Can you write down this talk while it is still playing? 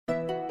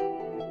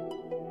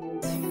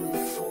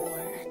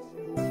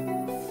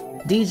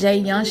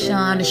DJ Young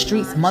Sean, the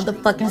streets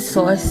motherfucking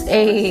source.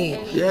 Hey.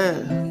 Yeah,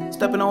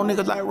 stepping on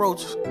niggas like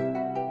roaches.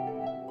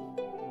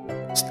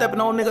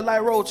 Stepping on niggas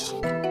like roaches.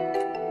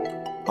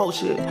 Oh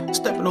shit,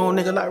 stepping on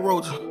niggas like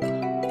roaches.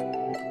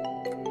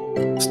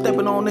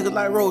 Stepping on niggas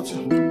like roaches.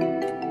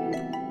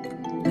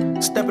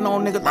 Stepping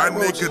on niggas like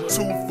roaches. My nigga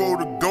 2 for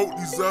the GOAT,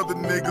 these other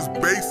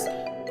niggas basic.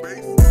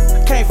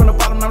 Came from the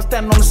bottom, now I'm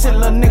standing on the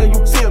ceiling, little nigga,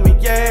 you feel me?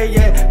 Yeah,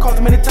 yeah. Called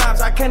too many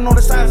times, I can't know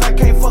the signs, I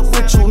can't fuck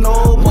with you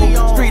no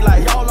more. Street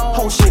life,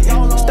 whole shit.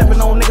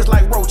 Stepping on niggas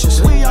like roaches.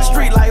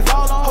 Street life,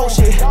 whole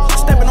shit.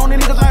 Stepping on these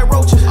niggas like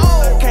roaches.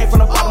 Came from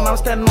the bottom, now I'm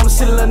standing on the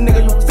ceiling, little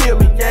nigga, you feel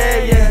me?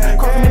 Yeah, yeah.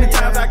 Called too many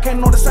times, I can't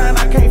know the sign,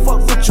 I can't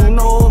fuck with you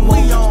no more.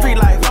 Street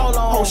life,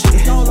 whole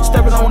shit.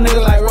 Stepping on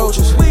niggas like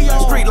roaches.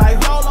 Street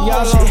life,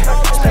 whole shit.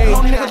 Stepping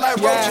on niggas like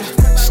roaches.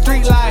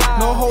 Street life,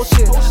 no whole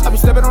shit. I be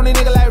stepping on a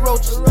nigga like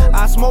roaches.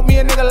 I smoke me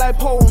a nigga like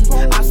pole.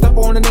 I step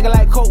on a nigga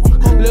like coke.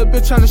 Little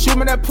bitch tryna shoot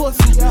me that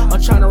pussy. I'm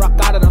tryna rock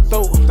out of the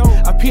throat.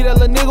 I pee that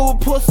little nigga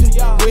with pussy.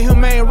 With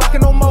him ain't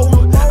rockin' no more.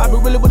 I be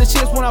really with the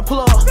shits when I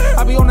pull up.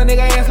 I be on the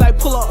nigga ass like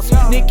pull-ups.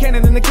 Nick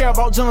Cannon in the care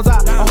about Jones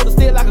out. I hold the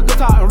stick like a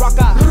guitar and rock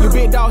out. You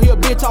big dog, he a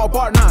big tall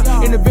part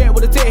 9. In the bed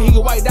with a 10, he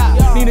get white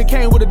out. Nina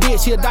came with a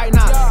bitch, she a dyke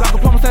now. Like a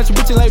plumber snatch a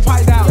bitch and lay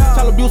pipe down.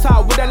 Child abuse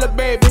high with that little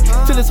baby.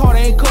 Till his heart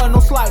ain't cut no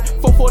slight.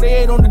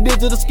 448 on the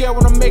digital scale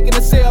when I'm making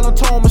a sale. I'm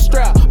towing my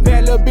strap.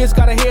 Bad little bitch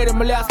got a head in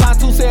my lap. Slide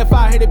 2 said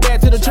 5, hit it back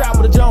to the trap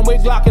with a John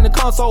Wick Glock in the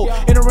console.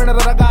 In the rental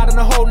that I got in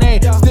the whole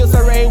name. Still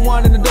serving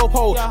A1 in the dope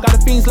hole. Got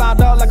the fiends lined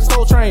up like a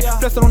soul train.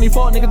 Flexing on these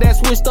fuck niggas that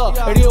switched up.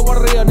 It is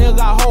what it is, nigga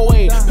got whole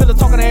way. Pillar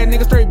talking ass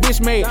nigga straight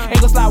bitch made. Ain't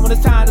gon' slide when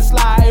it's time to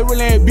slide. It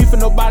really ain't beefing,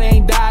 nobody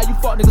ain't died. You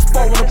fuck niggas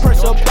sport when the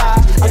pressure apply.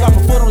 I got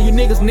my foot on you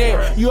niggas'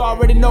 neck. You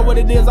already know what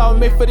it is. I was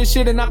made for this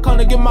shit and I come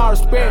to get my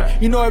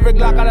respect. You know every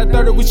Glock out of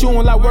 30 we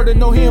shooting like word to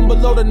know him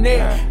below the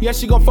neck. Yeah,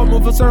 she gon' fuck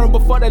me for certain, but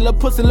fuck that little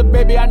pussy, little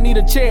baby, I need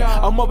a check.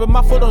 I'm up with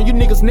my foot on you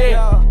niggas' neck.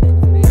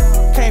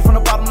 Came from the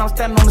bottom, now I'm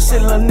standing on the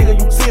ceiling, little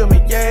nigga, you feel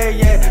me? Yeah,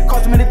 yeah.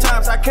 Called too many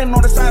times, I can't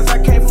know the signs,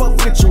 I can't fuck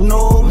with you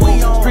no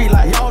more. Street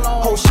life,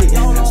 whole shit.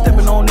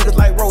 Stepping on niggas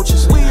like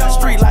roaches.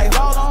 Street life,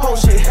 whole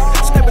shit.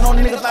 Stepping on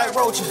these niggas like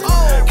roaches.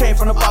 Came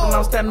from the bottom, now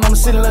I'm standing on the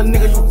ceiling, little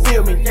nigga, you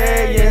feel me?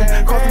 Yeah,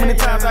 yeah. Called too many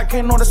times, I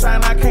can't know the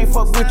sign, I can't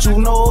fuck with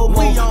you no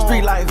more.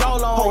 Street life,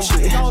 whole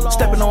shit.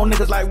 Stepping on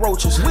niggas like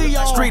roaches.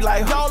 Street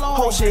life,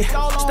 whole shit.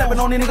 Stepping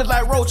on these niggas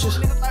like roaches.